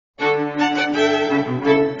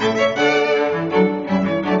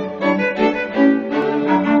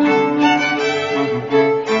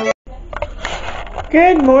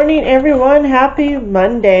Good morning, everyone. Happy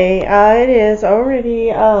Monday. It is already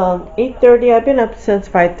 8:30. I've been up since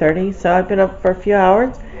 5:30, so I've been up for a few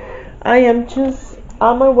hours. I am just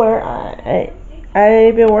on my work.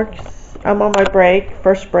 I've been work. I'm on my break,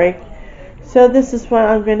 first break. So this is what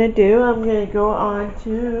I'm gonna do. I'm gonna go on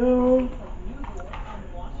to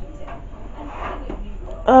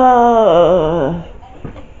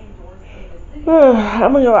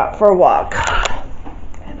I'm gonna go out for a walk.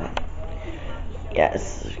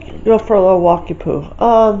 Yes, go for a little walkie poo.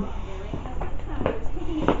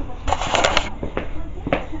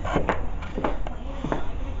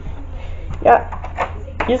 Yeah,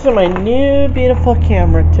 using my new beautiful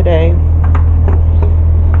camera today.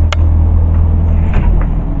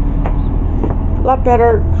 A lot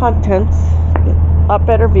better contents, a lot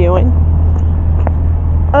better viewing.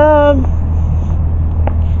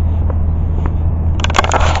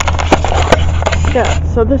 Yeah,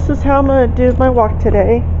 so this is how I'm gonna do my walk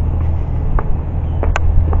today.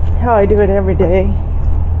 How I do it every day.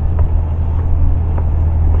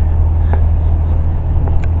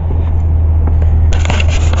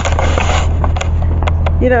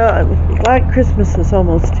 You know, I'm glad Christmas is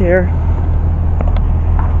almost here.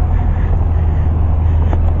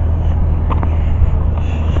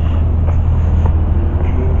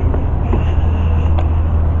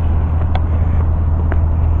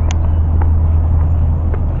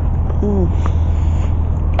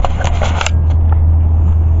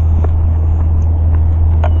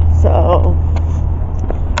 So,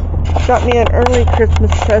 got me an early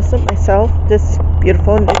Christmas present myself. This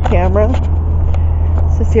beautiful new camera.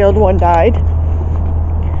 Since the old one died.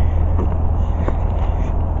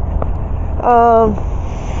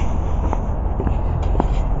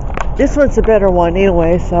 This one's a better one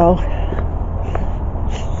anyway, so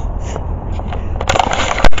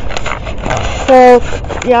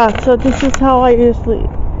yeah, so this is how I usually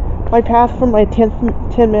my path for my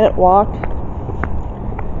 10-minute walk.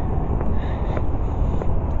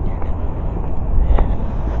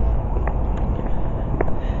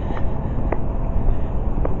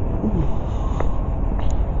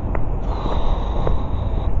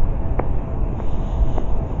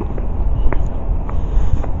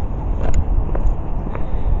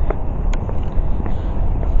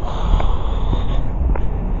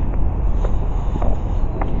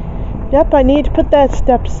 Yep, I need to put that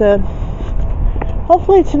steps in.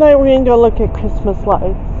 Hopefully tonight we're gonna go look at Christmas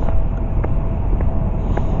lights.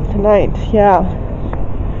 Tonight, yeah.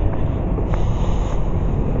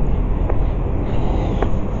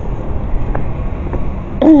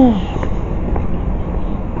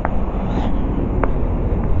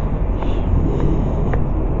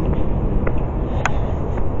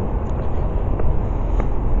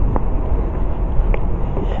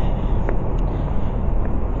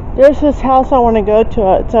 There's this house I want to go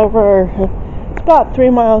to. It's about 3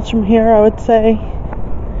 miles from here, I would say.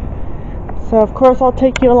 So of course I'll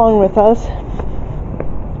take you along with us.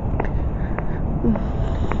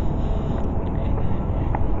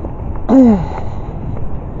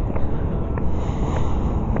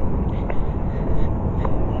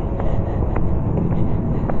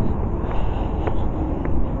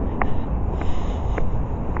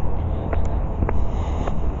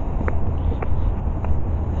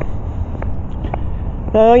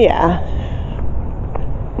 Oh yeah.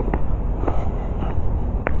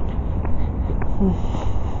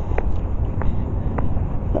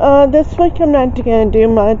 This week I'm not gonna do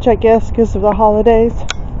much, I guess, because of the holidays.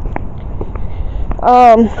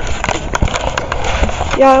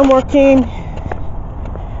 Yeah, I'm working.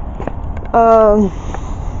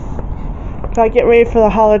 Gotta get ready for the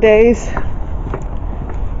holidays.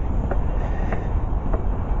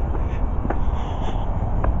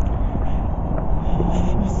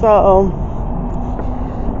 So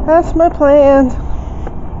that's my plan.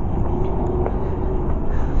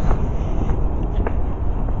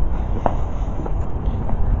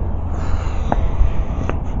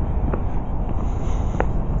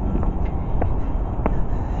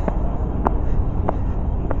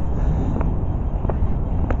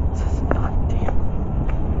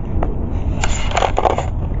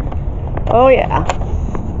 Oh yeah.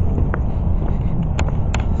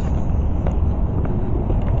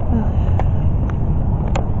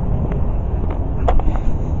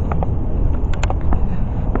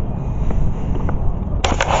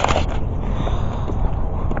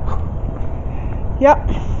 Yep.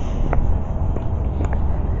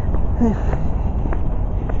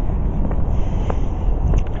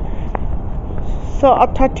 So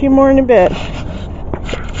I'll talk to you more in a bit.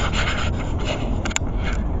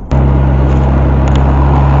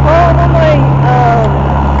 Oh, my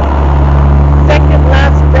second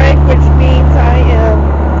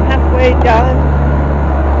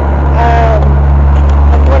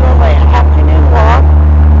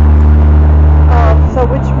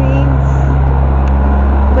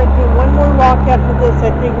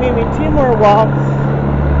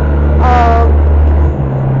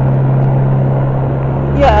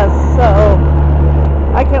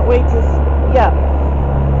wait to, yeah.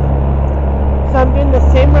 So I'm doing the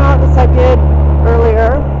same route as I did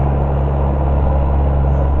earlier.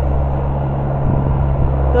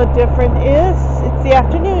 The difference is it's the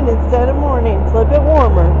afternoon instead of morning. It's a little bit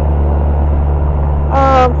warmer.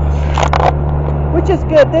 Which is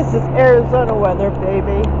good. This is Arizona weather,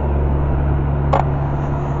 baby.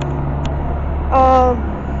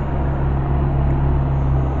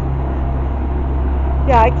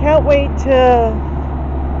 Yeah, I can't wait till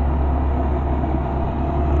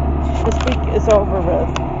this week is over with.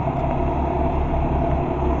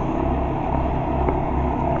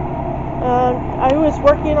 I was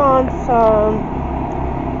working on some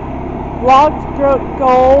vlog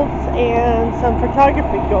goals and some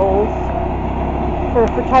photography goals for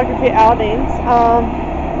photography outings.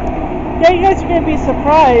 Yeah, you guys are going to be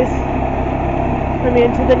surprised coming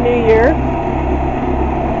into the new year.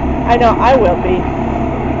 I know I will be.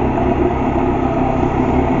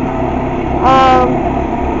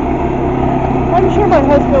 I'm sure my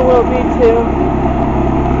husband will be too.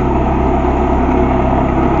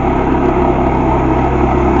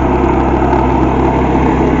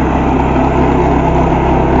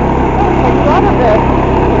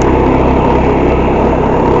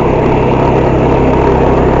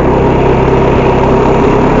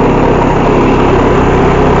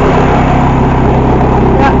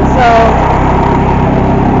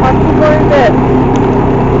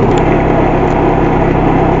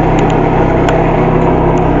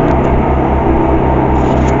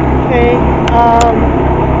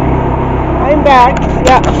 I'm back.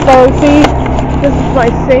 Yeah, so see, this is my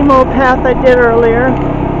same old path I did earlier.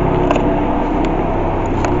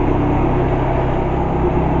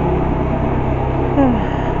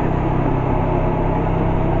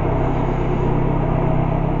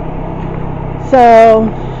 So,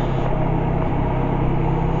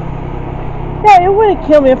 yeah, it wouldn't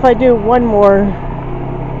kill me if I do one more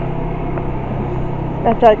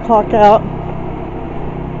after I clock out.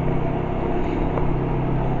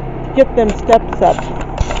 Get them steps up.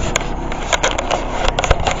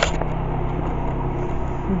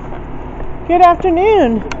 Good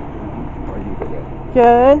afternoon. How are you today?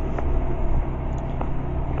 Good.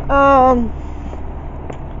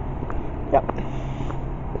 Yep.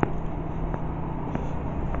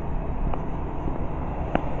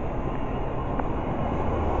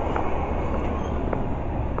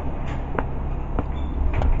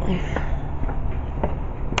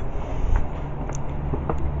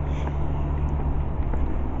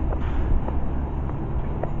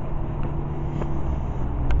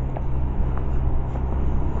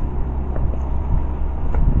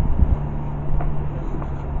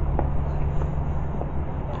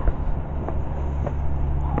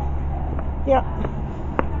 Yeah.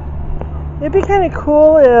 It'd be kind of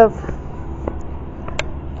cool if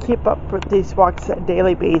keep up with these walks on a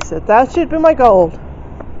daily basis. That should be my goal.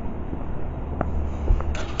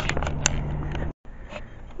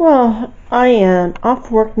 Well, I am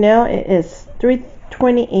off work now. It is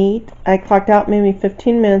 3:28. I clocked out maybe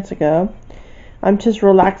 15 minutes ago. I'm just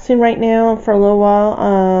relaxing right now for a little while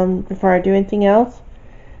before I do anything else.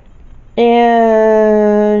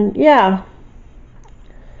 And yeah.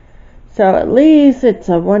 So at least it's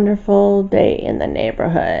a wonderful day in the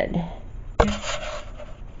neighborhood.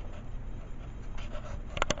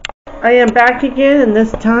 I am back again, and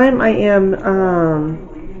this time I am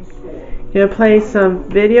gonna play some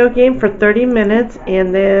video game for 30 minutes,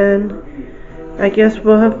 and then I guess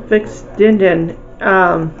we'll have extended.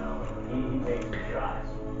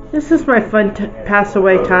 This is my fun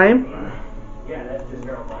pastime,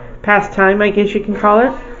 I guess you can call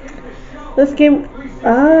it. This game,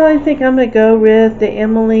 I think I'm gonna go with the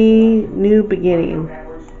Emily New Beginning.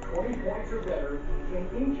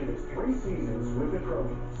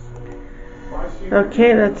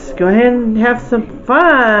 Okay, let's go ahead and have some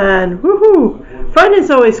fun. Woohoo! Fun is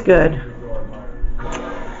always good.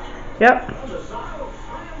 Yep.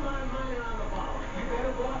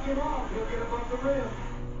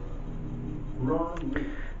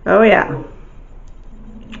 Oh yeah.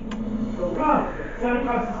 Santa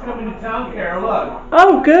Claus is coming to town, Carol. Look.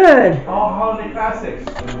 Oh, good. All holiday classics.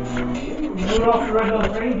 Rudolph the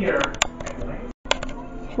Red-Nosed Reindeer.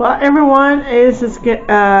 Well, everyone, this is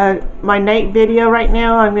my night video right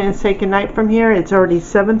now. I'm going to say goodnight from here. It's already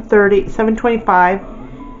 7:25.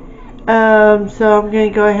 So I'm going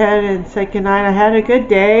to go ahead and say goodnight. I had a good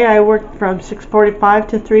day. I worked from 6:45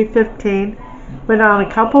 to 3:15. Went on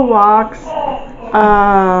a couple walks.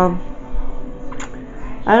 I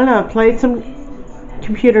don't know. Played some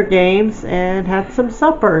computer games and had some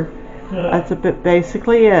supper. That's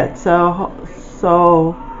basically it. So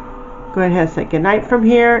go ahead and say good night from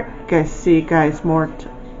here. Guys, see you guys more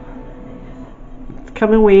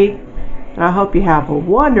coming week. And I hope you have a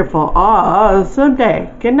wonderful, awesome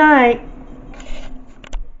day. Good night.